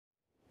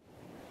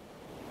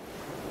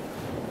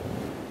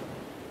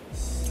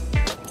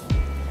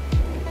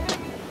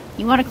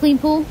You want a clean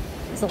pool?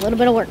 It's a little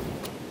bit of work.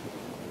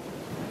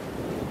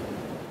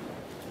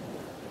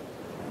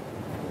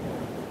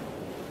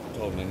 I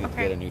told him I need to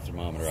get a new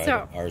thermometer.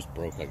 So, ours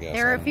broke, I guess.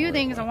 There are a few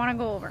things I want to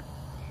go over.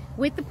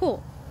 With the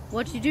pool,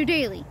 what you do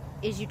daily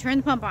is you turn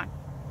the pump on.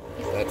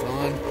 So that's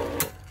on,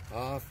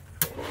 off,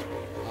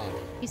 on.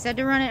 He said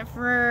to run it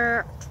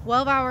for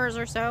 12 hours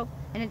or so,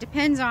 and it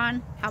depends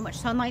on how much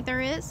sunlight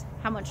there is,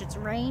 how much it's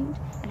rained,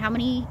 and how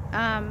many,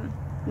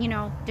 you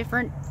know,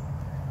 different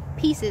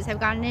pieces have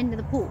gotten into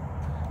the pool.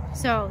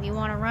 So you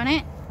want to run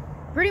it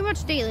pretty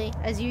much daily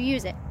as you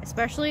use it,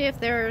 especially if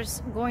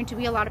there's going to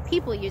be a lot of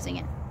people using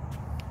it.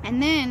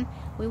 And then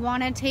we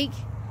want to take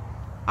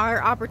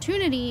our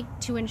opportunity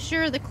to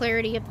ensure the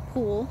clarity of the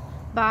pool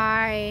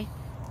by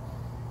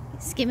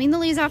skimming the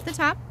leaves off the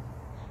top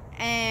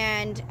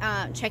and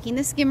checking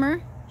the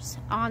skimmer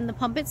on the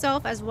pump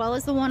itself as well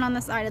as the one on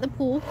the side of the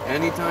pool.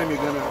 Anytime you're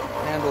going to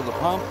handle the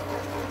pump,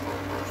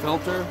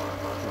 filter,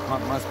 the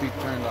pump must be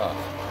turned off.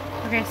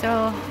 Okay,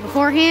 so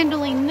before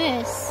handling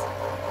this,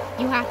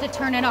 you have to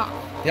turn it off.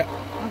 Yep.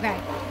 Okay.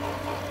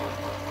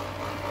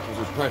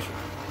 There's pressure.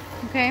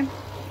 Okay.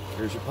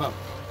 Here's your pump.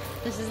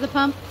 This is the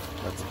pump.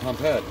 That's the pump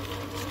head.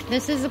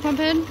 This is the pump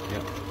head?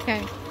 Yep.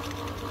 Okay.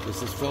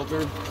 This is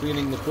filter,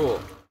 cleaning the pool.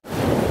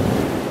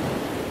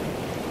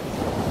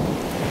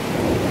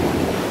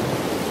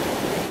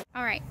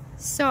 Alright,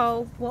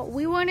 so what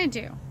we want to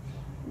do,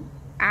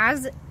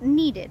 as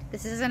needed,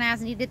 this is an as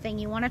needed thing,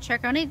 you want to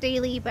check on it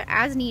daily, but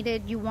as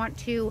needed, you want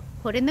to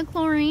put in the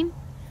chlorine,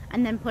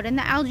 and then put in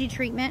the algae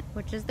treatment,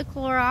 which is the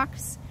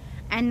Clorox,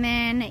 and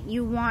then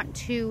you want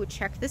to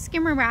check the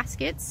skimmer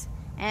baskets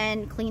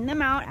and clean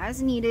them out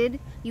as needed.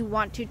 You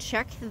want to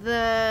check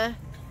the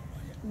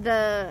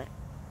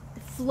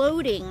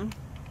floating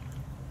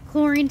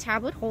chlorine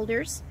tablet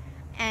holders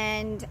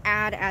and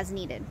add as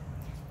needed.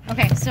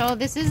 Okay, so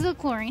this is the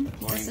chlorine.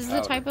 This is the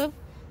type of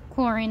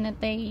chlorine that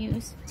they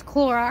use. It's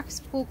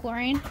Clorox, pool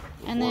chlorine.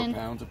 And then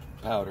 4 pounds of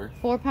powder.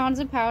 4 pounds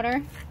of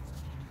powder.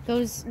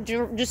 Goes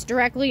just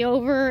directly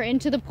over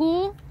into the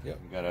pool. Yeah,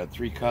 we got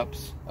 3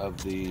 cups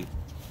of the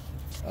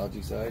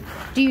algaecide.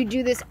 Do you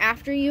do this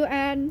after you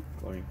add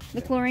Chlorine.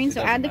 the chlorine?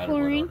 So add the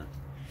chlorine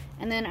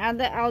and then add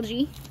the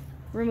algae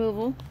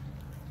removal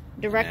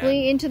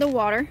directly into the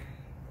water.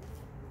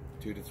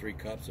 2 to 3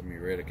 cups of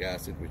muriatic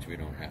acid, which we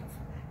don't have.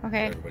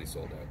 Okay. Everybody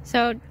sold out.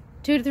 So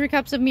 2 to 3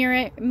 cups of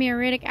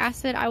muriatic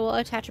acid. I will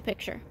attach a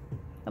picture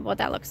of what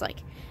that looks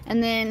like.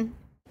 And then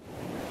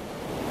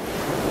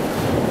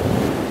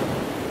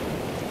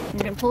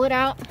you're going to pull it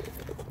out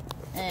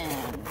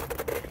and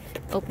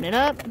open it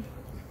up.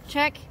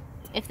 Check.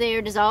 If they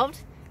are dissolved,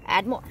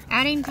 add more.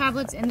 Adding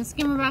tablets in the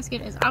skimmer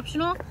basket is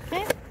optional.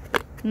 Okay.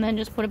 And then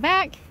just put it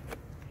back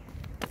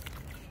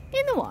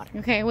in the water.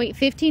 Okay, wait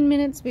 15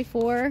 minutes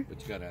before.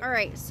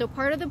 Alright, so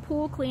part of the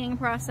pool cleaning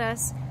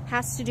process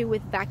has to do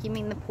with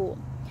vacuuming the pool.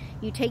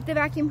 You take the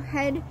vacuum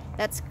head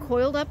that's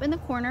coiled up in the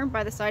corner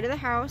by the side of the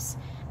house,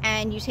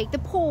 and you take the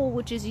pole,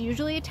 which is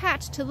usually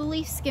attached to the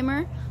leaf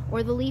skimmer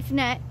or the leaf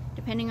net,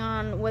 depending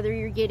on whether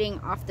you're getting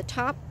off the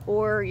top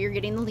or you're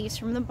getting the leaves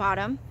from the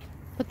bottom.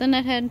 Put the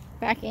net head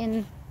back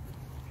in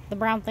the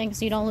brown thing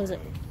so you don't lose it.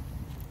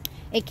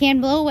 It can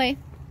blow away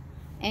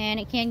and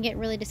it can get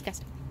really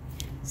disgusting.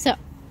 So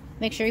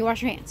make sure you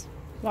wash your hands.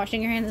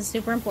 Washing your hands is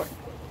super important.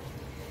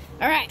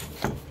 Alright,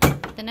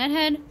 the net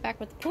head back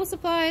with the pool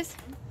supplies,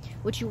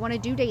 which you want to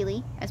do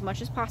daily as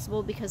much as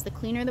possible because the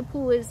cleaner the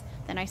pool is,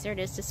 the nicer it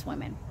is to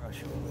swim in.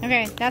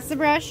 Okay, that's the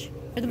brush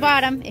for the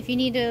bottom. If you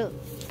need to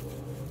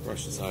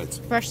brush the sides.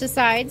 Brush the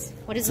sides.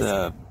 What is this? It's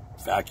a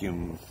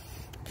vacuum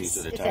piece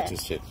that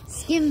attaches to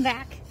skim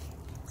vac.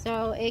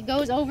 So it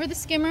goes over the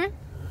skimmer.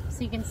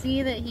 So you can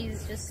see that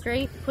he's just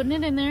straight putting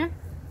it in there.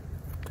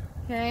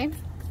 Okay.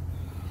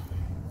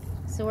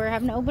 So we're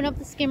having to open up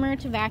the skimmer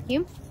to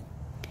vacuum.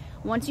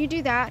 Once you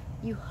do that,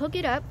 you hook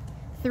it up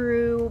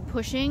through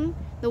pushing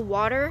the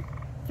water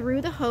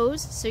through the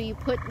hose. So you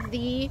put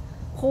the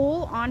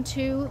pole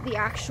onto the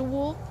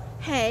actual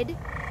head,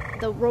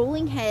 the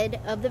rolling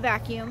head of the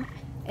vacuum.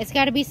 It's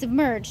got to be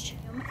submerged.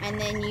 And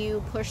then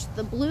you push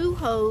the blue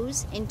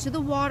hose into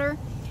the water,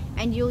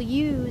 and you'll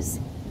use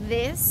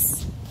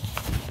this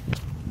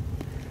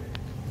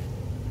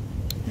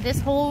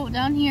hole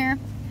down here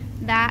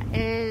that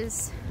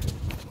is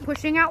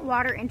pushing out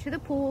water into the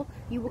pool.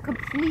 You will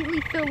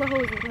completely fill the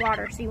hose with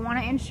water, so you want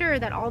to ensure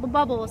that all the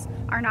bubbles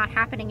are not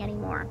happening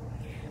anymore.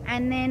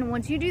 And then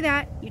once you do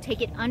that, you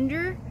take it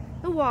under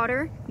the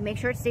water. You make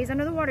sure it stays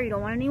under the water. You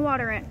don't want any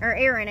water or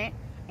air in it,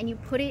 and you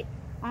put it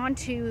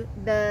onto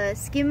the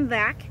skim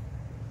vac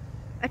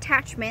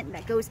attachment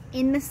that goes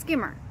in the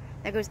skimmer.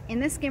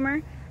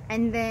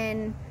 And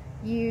then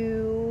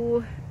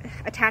you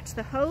attach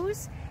the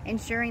hose,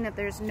 ensuring that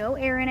there's no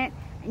air in it,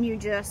 and you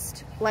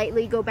just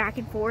lightly go back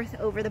and forth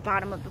over the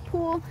bottom of the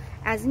pool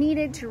as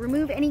needed to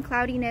remove any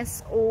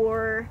cloudiness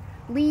or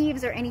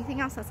leaves or anything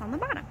else that's on the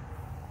bottom.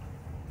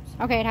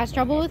 Okay, it has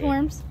trouble with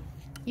worms.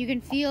 You can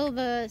feel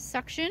the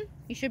suction.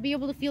 You should be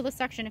able to feel the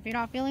suction. If you're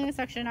not feeling the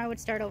suction, I would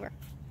start over.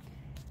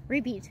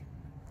 Repeat.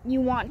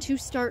 you want to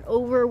start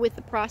over with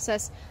the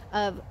process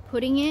of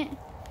putting it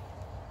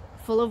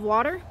full of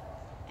water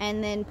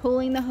and then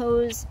pulling the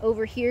hose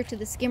over here to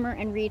the skimmer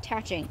and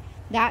reattaching.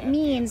 That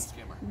means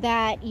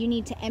that you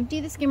need to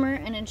empty the skimmer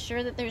and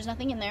ensure that there's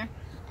nothing in there,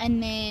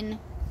 and then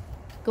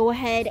go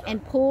ahead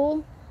and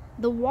pull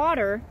the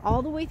water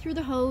all the way through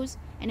the hose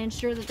and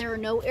ensure that there are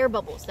no air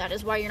bubbles. That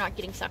is why you're not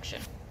getting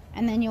suction.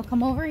 And then you'll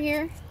come over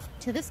here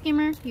to the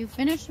skimmer. You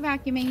finished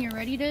vacuuming, you're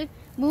ready to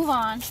move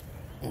on.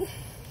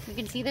 You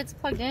can see that's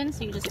plugged in,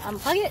 so you just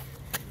unplug it.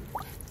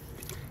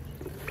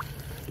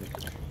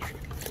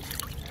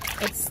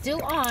 It's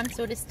still on,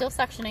 so it is still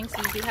suctioning, so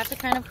you do have to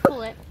kind of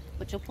pull it,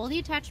 but you'll pull the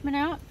attachment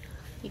out.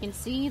 You can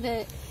see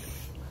that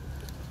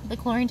the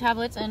chlorine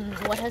tablets and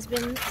what has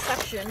been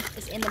suctioned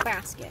is in the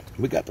basket.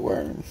 We got the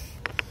worm.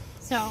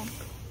 So,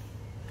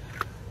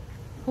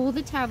 pull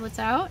the tablets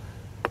out.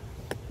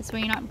 This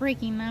way you're not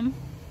breaking them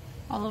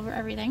all over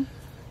everything.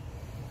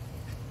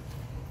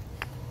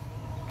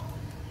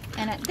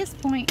 And at this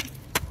point,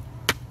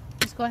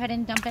 just go ahead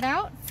and dump it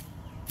out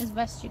as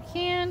best you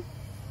can.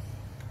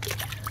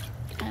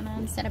 And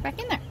then set it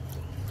back in there.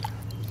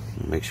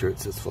 Make sure it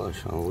sits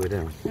flush all the way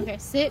down. Okay,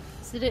 sit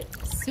it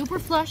super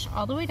flush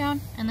all the way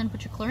down, and then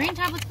put your chlorine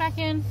tablets back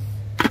in.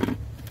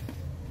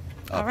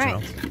 All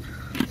right,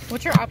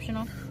 which are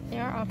optional. They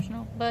are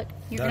optional, but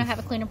you're gonna have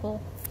a cleaner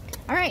pool.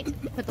 All right,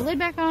 put the lid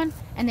back on,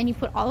 and then you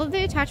put all of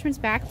the attachments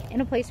back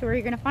in a place where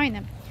you're gonna find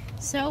them.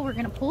 So we're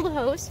gonna pull the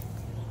hose.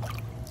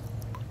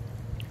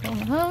 Pulling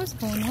the hose,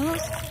 pulling the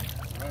hose.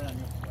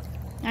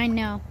 I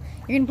know.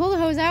 You're gonna pull the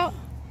hose out,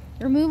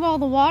 remove all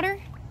the water.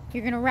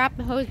 You're gonna wrap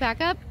the hose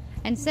back up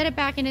and set it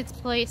back in its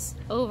place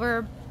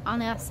over on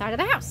the other side of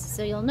the house,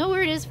 so you'll know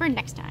where it is for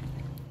next time.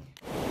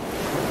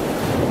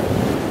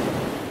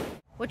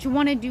 What you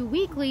want to do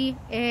weekly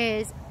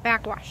is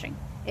backwashing.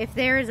 If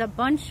there is a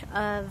bunch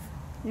of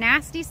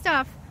nasty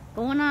stuff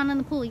going on in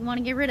the pool, you want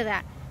to get rid of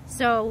that.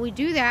 So we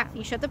do that.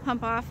 You shut the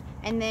pump off,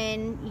 and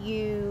then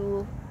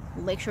you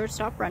make sure to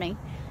stop running,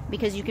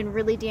 because you can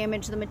really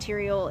damage the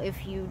material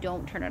if you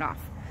don't turn it off.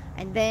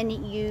 And then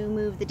you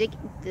move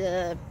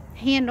the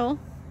handle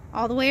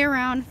all the way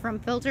around from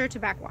filter to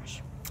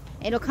backwash.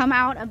 It'll come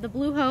out of the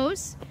blue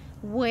hose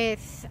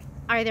with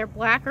either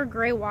black or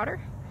gray water,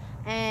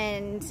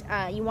 and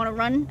you want to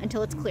run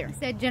until it's clear.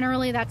 So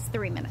generally that's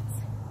 3 minutes.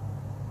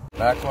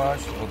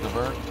 Backwash will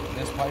divert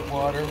this pipe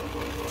water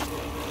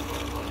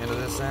into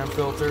this sand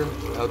filter,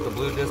 out the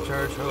blue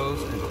discharge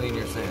hose, and clean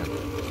your sand.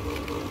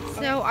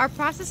 So our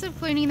process of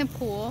cleaning the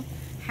pool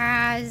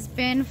has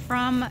been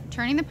from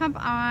turning the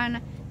pump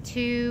on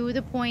to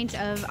the point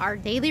of our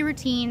daily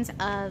routines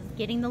of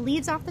getting the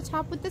leaves off the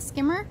top with the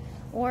skimmer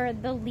or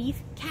the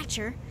leaf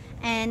catcher,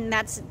 and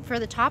that's for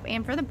the top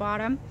and for the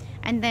bottom,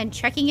 and then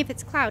checking if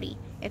it's cloudy.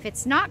 If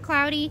it's not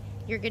cloudy,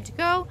 you're good to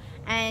go,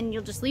 and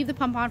you'll just leave the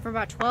pump on for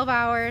about 12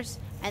 hours,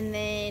 and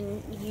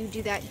then you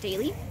do that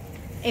daily.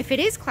 If it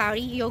is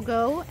cloudy, you'll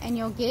go and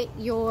you'll get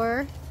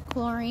your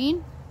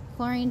chlorine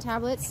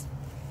tablets,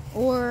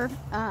 or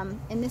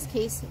in this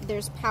case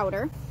there's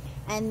powder,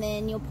 and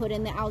then you'll put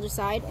in the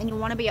algaecide, and you'll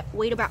want to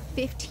wait about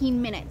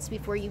 15 minutes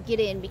before you get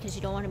in, because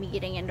you don't want to be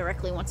getting in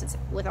directly once it's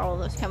with all of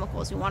those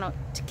chemicals. You want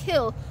to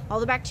kill all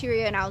the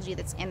bacteria and algae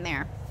that's in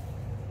there.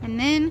 And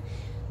then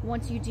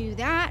once you do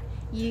that,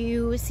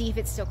 you see if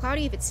it's still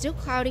cloudy. If it's still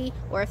cloudy,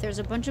 or if there's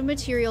a bunch of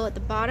material at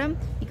the bottom,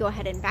 you go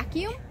ahead and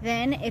vacuum.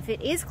 Then if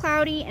it is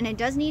cloudy and it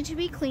does need to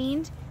be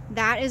cleaned,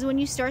 that is when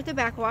you start the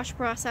backwash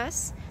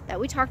process that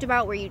we talked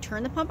about, where you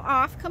turn the pump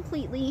off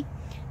completely,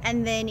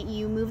 and then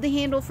you move the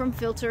handle from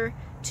filter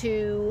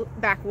to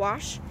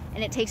backwash,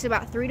 and it takes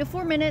about 3 to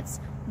 4 minutes,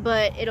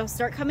 but it'll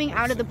start coming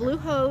out of the blue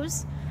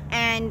hose,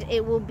 and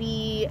it will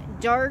be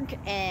dark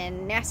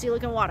and nasty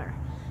looking water.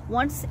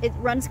 Once it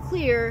runs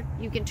clear,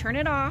 you can turn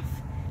it off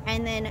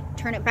and then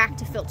turn it back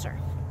to filter.